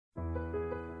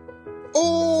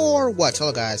Or what?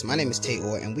 Hello guys, my name is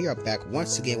TAYORE and we are back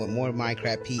once again with more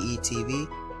Minecraft PE TV.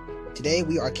 Today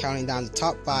we are counting down the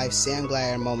top 5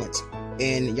 Samgladiator moments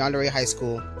in Yandere High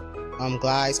School.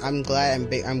 Guys, I'm glad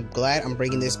I'm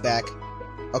bringing this back.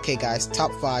 Okay guys,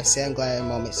 top 5 Samgladiator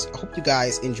moments. I hope you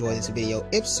guys enjoy this video.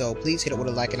 If so, please hit it with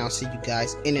a like and I'll see you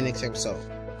guys in the next episode.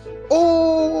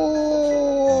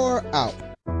 Or out.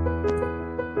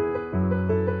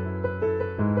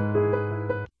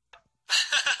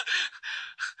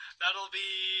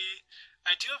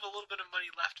 I do have a little bit of money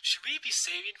left. Should we be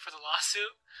saving for the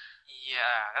lawsuit?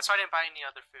 Yeah, that's why I didn't buy any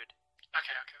other food.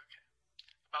 Okay.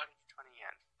 About 20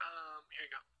 yen. Here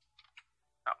you go.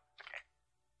 Oh, okay.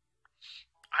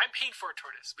 I'm paying for a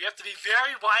tortoise. We have to be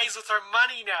very wise with our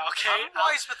money now, okay? I'm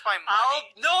wise with my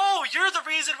money. No, you're the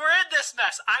reason we're in this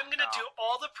mess. I'm gonna do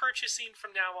all the purchasing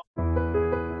from now on.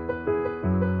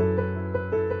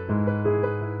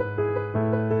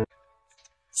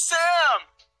 Sam!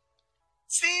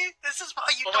 See? This is why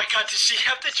you Oh my god, did she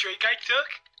have the drink I took?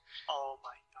 Oh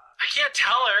my god. I can't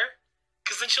tell her,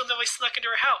 because then she'll know I snuck into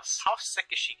her house. How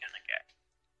sick is she gonna get?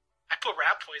 I put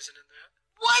rat poison in that.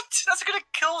 What? That's gonna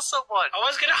kill someone. I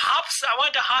wanted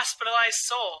to hospitalize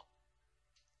Soul.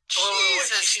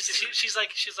 Jesus. She's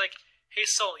like, hey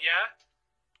Soul, yeah?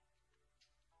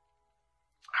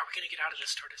 How are we gonna get out of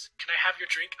this, tortoise? Can I have your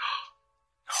drink?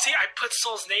 No. See, I put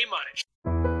Soul's name on it.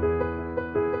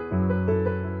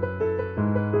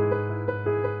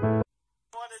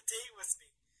 Want a date with me?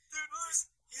 Dude,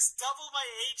 he's double my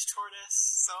age,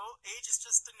 tortoise. So, age is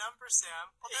just a number,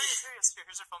 Sam. Well,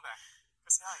 here's her phone back. Go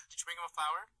say hi. Did you bring him a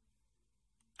flower?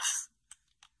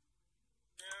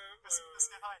 No. Go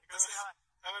say hi. Go say hi.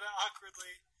 I'm gonna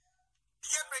awkwardly. You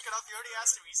can't break it off. You already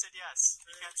asked him. He said yes.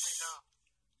 You can't say no.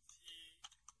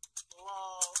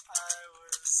 Lol, I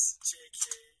was JK.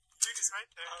 Dude is right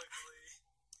there. Ugly.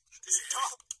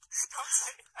 Don't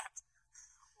say that.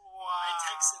 Wow. I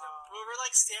texted him. Well, we're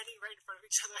like standing right in front of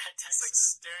each other. I He's texted like him.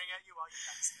 staring at you while you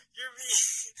text him. You're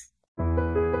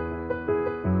mean.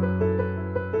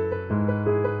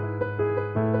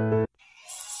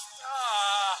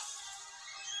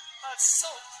 That's so.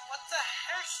 What the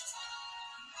heck?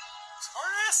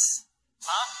 Tortoise?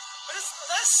 Huh?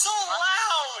 That's so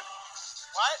loud!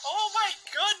 What? Oh my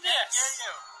goodness! Can't hear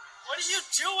you. What are you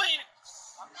doing?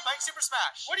 I'm playing Super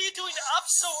Smash. What are you doing up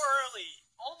so early?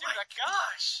 Oh Dude, my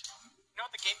gosh! You know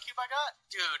what the GameCube I got?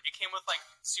 Dude, it came with like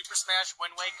Super Smash,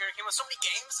 Wind Waker. It came with so many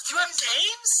games. Do you have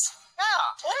games?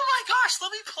 Yeah. Oh my gosh,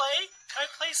 let me play. Can I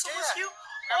play some with you?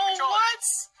 Grab Oh, controller. what?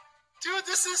 Dude,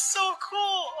 this is so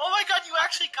cool. Oh my god, you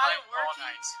actually got it All working?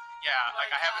 night. Yeah, Oh my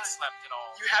like I haven't God. slept at all.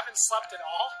 You haven't slept at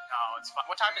all? No, it's fun.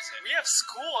 What time is it? We have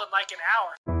school in like an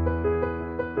hour.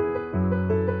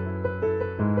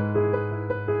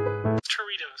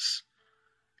 Doritos.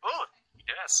 Oh,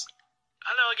 yes.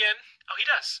 Hello again. Oh, he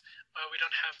does. Oh, we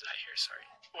don't have that here, sorry.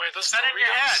 Wait, those That Doritos. in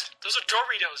your head. Those are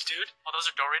Doritos, dude. Oh, those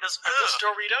are Doritos? Are those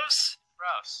Doritos?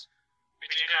 Gross. We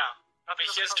do now. Wait,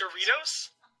 he has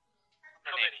Doritos?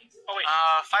 How many? Oh, wait.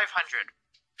 500.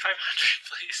 500,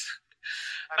 please.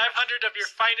 500 of your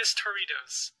finest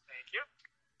Doritos. Thank you.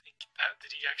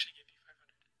 Did he actually give you 500?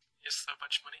 He has so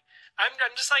much money. I'm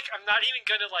just like, I'm not even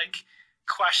gonna like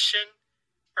question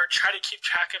or try to keep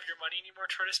track of your money anymore,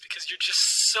 Tortoise, because you're just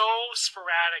so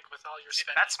sporadic with all your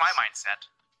spending. That's my mindset.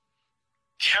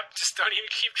 Yep, just don't even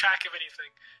keep track of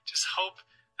anything. Just hope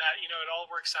that, you know, it all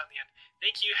works out in the end.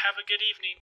 Thank you. Have a good evening.